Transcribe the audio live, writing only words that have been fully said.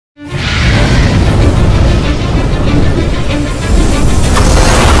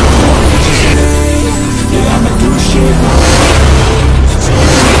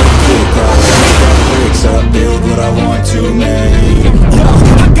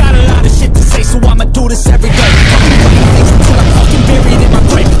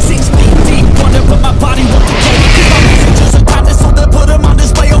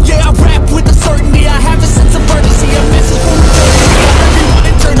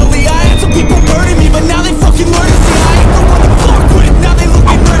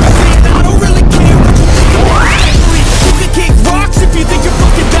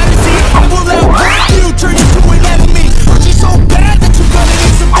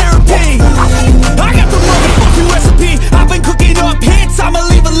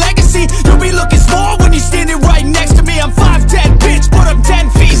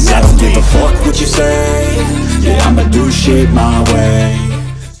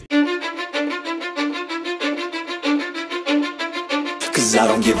Cause I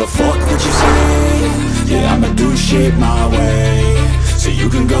don't give a fuck what you say. Yeah, I'ma do shit my way. So you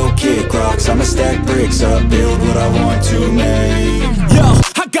can go kick rocks, I'ma stack bricks up, build what I want to make. Yo,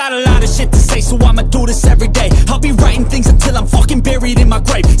 I got a lot of shit to say, so I'ma do this every day. I'll be writing things until I'm fucking buried in my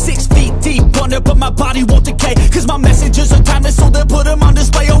grave. 6 feet deep under, but my body won't decay. Cause my messages are timeless, so they'll put them on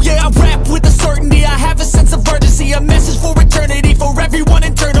display. Oh yeah, I rap with a certainty, I have a sense of urgency. A message for eternity, for everyone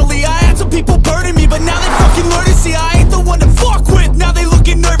internally. I had some people burning me, but now they fucking learn to see I ain't the one to fuck with, now they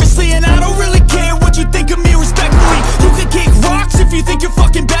looking nervously. And I don't really care what you think of me respectfully. You can kick rocks if you think you're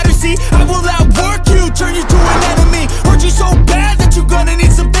fucking better, see. I will outwork you, turn you to an enemy. Hurt you so bad that you're gonna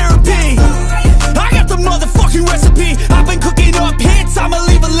need some therapy. I got the motherfucking recipe. I've been cooking up hits, I'ma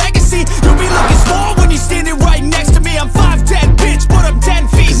leave a legacy. You'll be looking small when you're standing right next to me. I'm 5'10", bitch, but I'm 10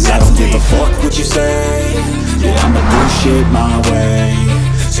 feet next to me. I don't give a fuck what you say. Yeah, I'ma do shit my way.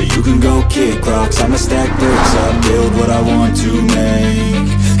 So you can go kick rocks, I'ma stack bricks up, build what I want to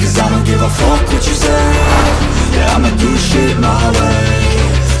make. Cause I don't give a fuck what you say. Yeah, I'ma do shit my way.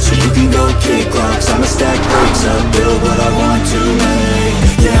 So you can go kick rocks, I'ma stack bricks up, build what I want to make.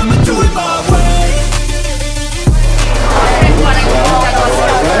 Yeah, I'ma do it my way.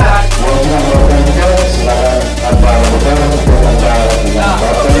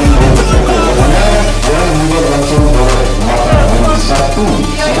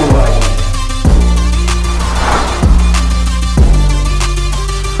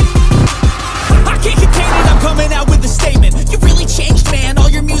 I can't contain it, I'm coming out with a statement. You really changed, man, all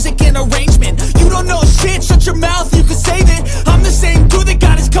your music and arrangement. You don't know shit, shut your mouth, you can save it. I'm the same dude that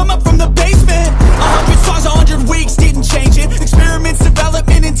got his come up from the basement. 100 songs, 100 weeks, didn't change it. Experiments,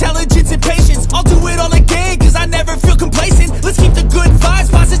 development, intelligence, and patience. I'll do it all again, cause I never feel complacent. Let's keep the good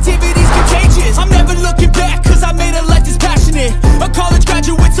vibes, positivity's contagious. I'm never looking back, cause I made a life that's passionate. A college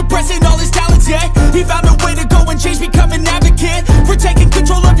graduate suppressing all his talents, yeah. He found a way to go and change, become an advocate. For taking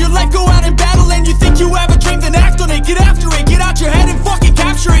control of your life, go out and battle. And you think you have a dream, then act on it. Get after it, get out your head and fucking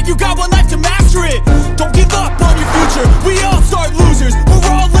capture it. You got one life to master it. Don't give up on your future, we all start losers. We're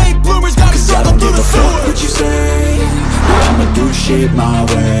all late bloomers, gotta struggle through the sewer. What you say? Yeah, I'ma do shit my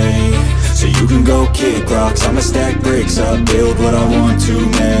way. So you can go kick rocks, I'ma stack bricks up, build what I want to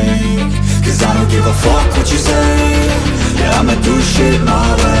make. Cause I don't give a fuck what you say. Yeah, I'ma do shit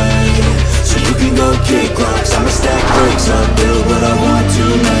my way. So you can go kick rocks, I'ma stack bricks up, build what I want to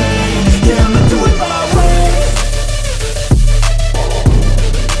make. Yeah, I'ma do it my way.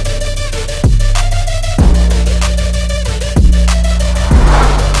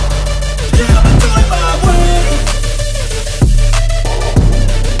 Yeah, I'ma do it my way.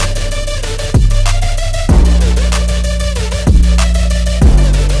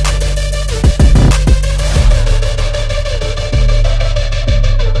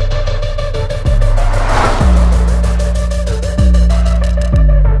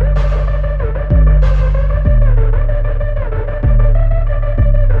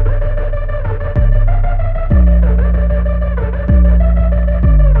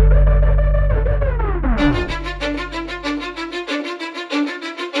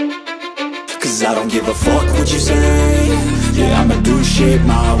 Cause I don't give a fuck what you say. Yeah, I'ma do shit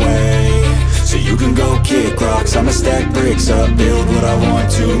my way. So you can go kick rocks, I'ma stack bricks up, build what I want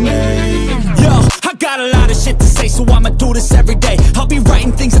to make. Yo, I got a lot of shit to say, so I'ma do this every day. I'll be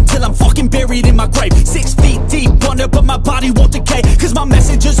writing things until I'm fucking buried in my grave. 6 feet deep under, but my body won't decay. Cause my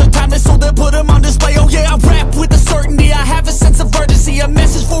messages are timeless, so they'll put them on display. Oh yeah, I rap with a certainty, I have a sense of urgency. A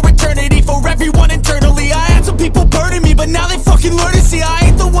message for eternity, for everyone internally. I had some people burning me, but now they fucking learn to see I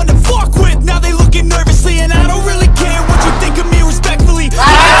ain't the one to fuck with, now they looking nervously. And I don't really care what you think of me respectfully.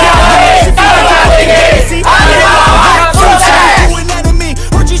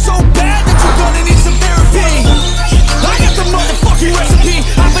 Hurt you so bad that you're gonna need some therapy. I got the motherfucking recipe.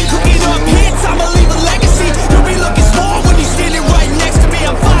 I've been cooking up hits, I'ma leave a legacy. You'll be looking small when you're standing right next to me.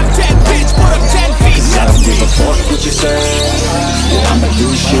 I'm 5'10", bitch, but I'm 10 feet next to me. I don't give a fuck what you say. Yeah, I'ma do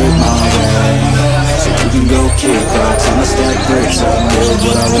shit my way. So you can go kick rocks, I'ma stack bricks up, build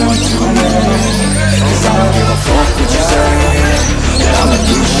what I want to make. Cause I don't give a fuck what you say. Yeah, I'ma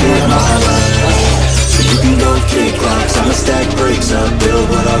do shit my way. So you can go kick rocks, I'ma stack bricks up, build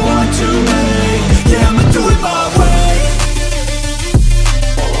what I want to make. Yeah, I'ma do it my way.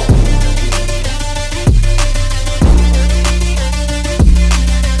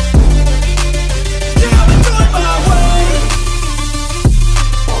 Yeah, I'ma do it my way.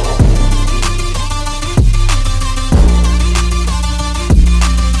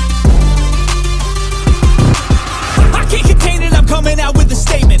 I can't contain it, I'm coming out with a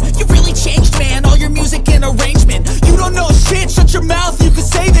statement. You really changed, man, all your music and arrangement. You don't know shit, shut your mouth, you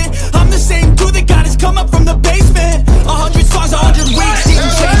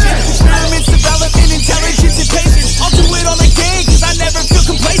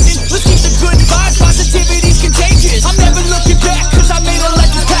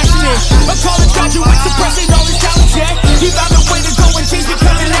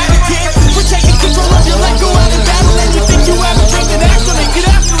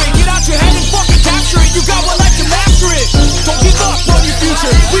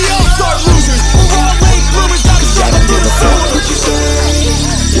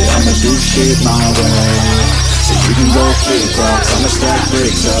go kick rocks, I'ma stack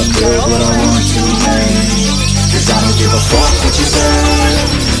bricks up, build what I want to make. Cause I don't give a fuck what you say,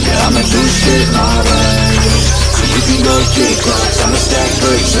 yeah, I'ma do shit my way. So you can go kick rocks, I'ma stack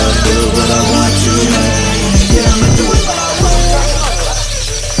bricks up, build what I want to make. Yeah, I'ma do it my way.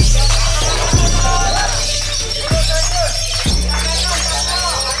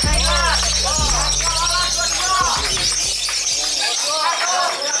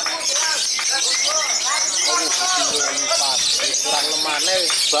 Kurang lemane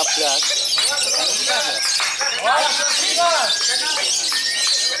bablas.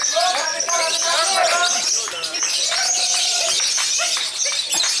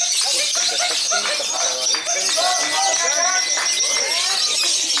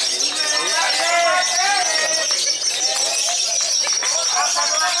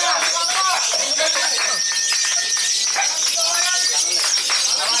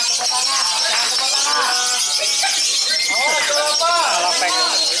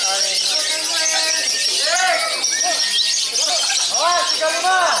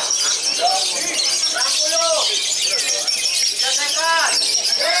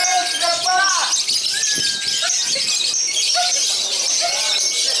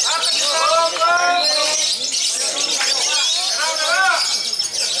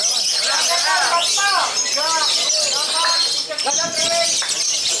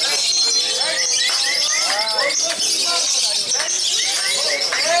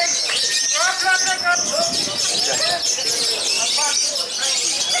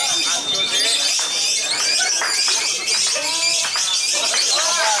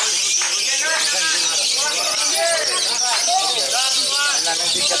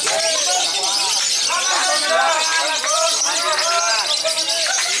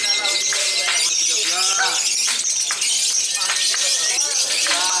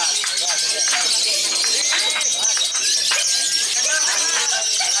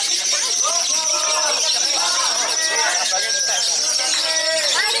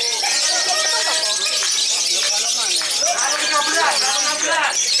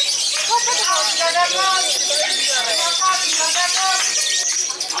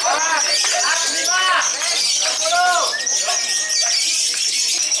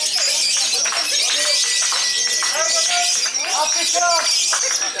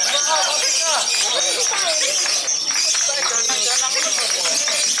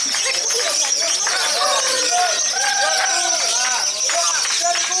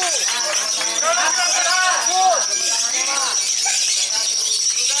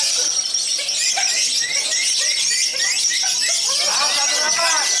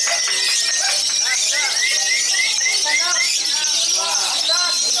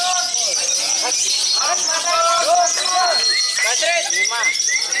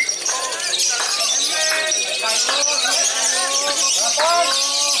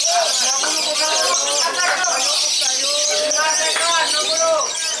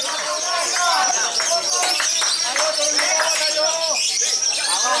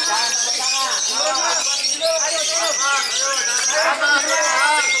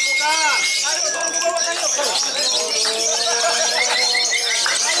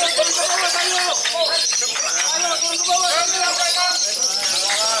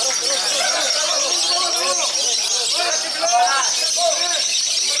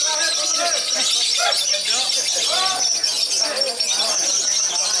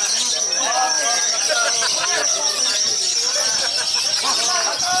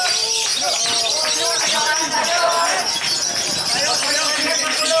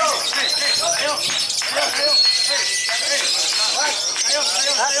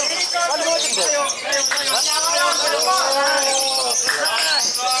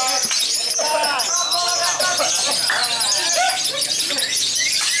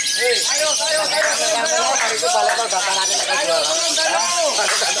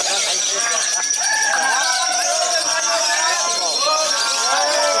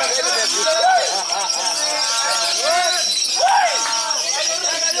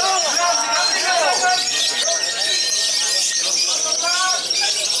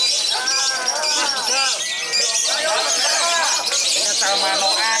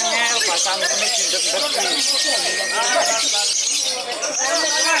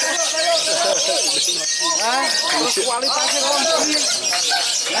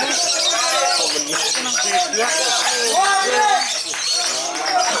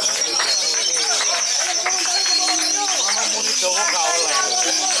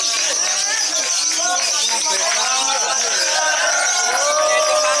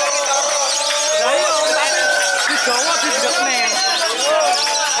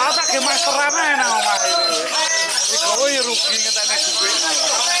 Kualitasnya masteran enak omah iki. Ikaw ay rugi nga tayo nagsuwi.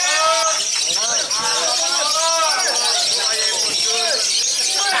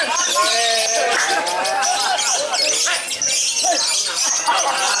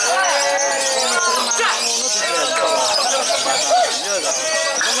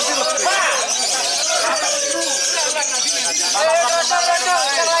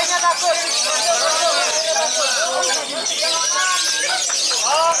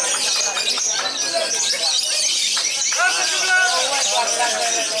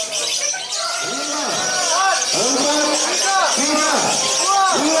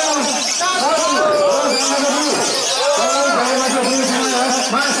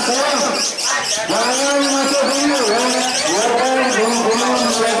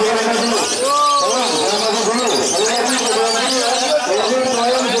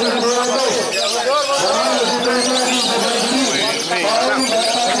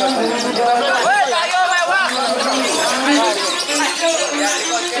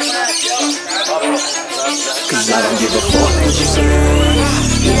 Cause I don't give a fuck what you say.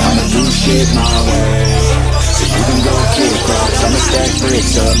 Yeah, I'ma do shit my way. So you can go kick rocks, I'ma stack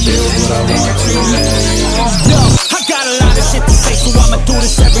bricks up, build what I want to make. Yo, I got a lot of shit to say, so I'ma do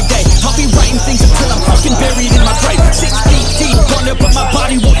this every day. I'll be writing things until I'm fucking buried in my grave. 6 feet deep under, but my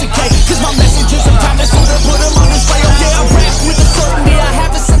body won't decay. Cause my messages are timeless, so they'll put them on display. Oh yeah, I rap with a certainty, I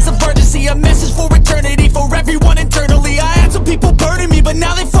have a sense of urgency. A message for eternity, for everyone internally. I had some people burning me, but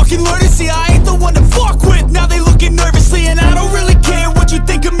now they fucking learn to see I ain't the one to fuck with. Now they looking nervously, and I don't really care what you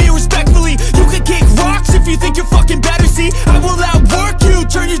think of me respectfully. You can kick rocks if you think you're fucking better, see. I will outwork you,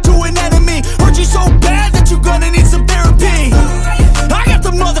 turn you to an enemy. Hurt you so bad that you're gonna need some therapy. I got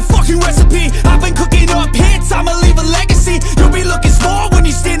the motherfucking recipe. I've been cooking up hits, I'ma leave a legacy. You'll be looking small when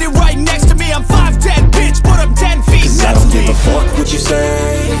you're standing right next to me. I'm 5'10", bitch, but I'm 10 feet. Cause I don't give a fuck what you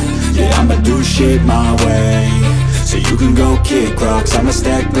say. Yeah, I'ma do shit my way. So you can go kick rocks, I'ma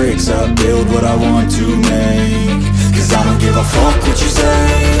stack bricks up, build what I want to make. Cause I don't give a fuck what you say.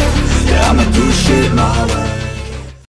 Yeah, I'ma do shit my way.